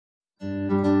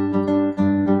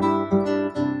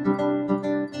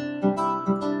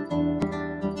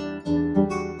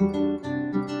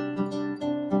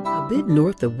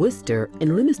north of Worcester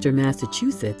in Leominster,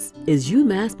 Massachusetts, is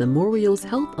UMass Memorial's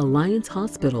Health Alliance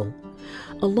Hospital.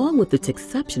 Along with its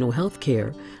exceptional health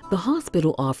care, the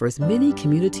hospital offers many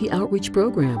community outreach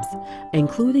programs,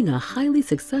 including a highly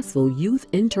successful youth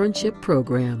internship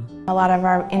program. A lot of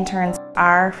our interns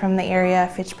are from the area,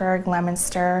 Fitchburg,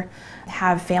 Leominster,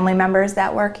 have family members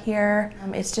that work here.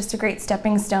 It's just a great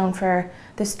stepping stone for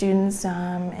the students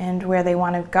and where they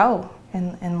want to go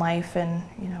in life and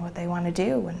what they want to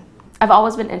do. I've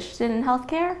always been interested in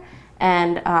healthcare,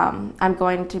 and I'm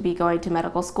going to be going to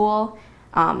medical school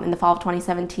in the fall of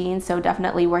 2017, so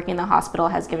definitely working in the hospital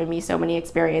has given me so many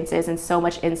experiences and so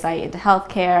much insight into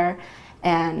healthcare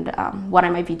and what I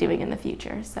might be doing in the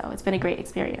future. So it's been a great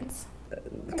experience.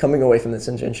 Coming away from this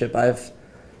internship,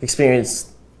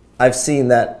 I've seen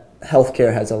that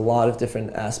healthcare has a lot of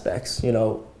different aspects,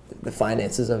 the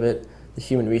finances of it, the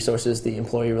human resources, the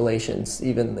employee relations,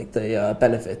 even like the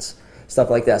benefits, stuff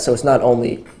like that. So it's not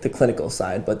only the clinical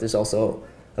side, but there's also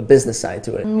a business side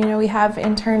to it. We have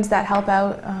interns that help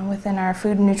out within our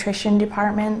food and nutrition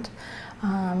department,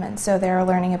 and so they're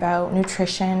learning about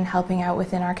nutrition, helping out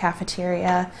within our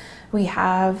cafeteria. We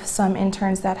have some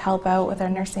interns that help out with our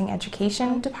nursing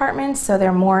education department, so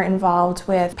they're more involved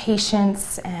with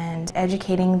patients and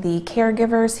educating the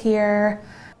caregivers here.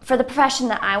 For the profession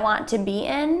that I want to be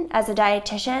in as a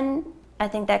dietitian, I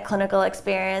think that clinical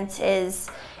experience is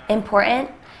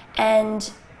important,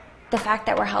 and the fact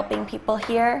that we're helping people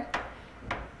here,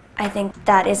 I think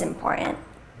that is important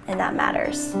and that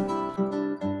matters.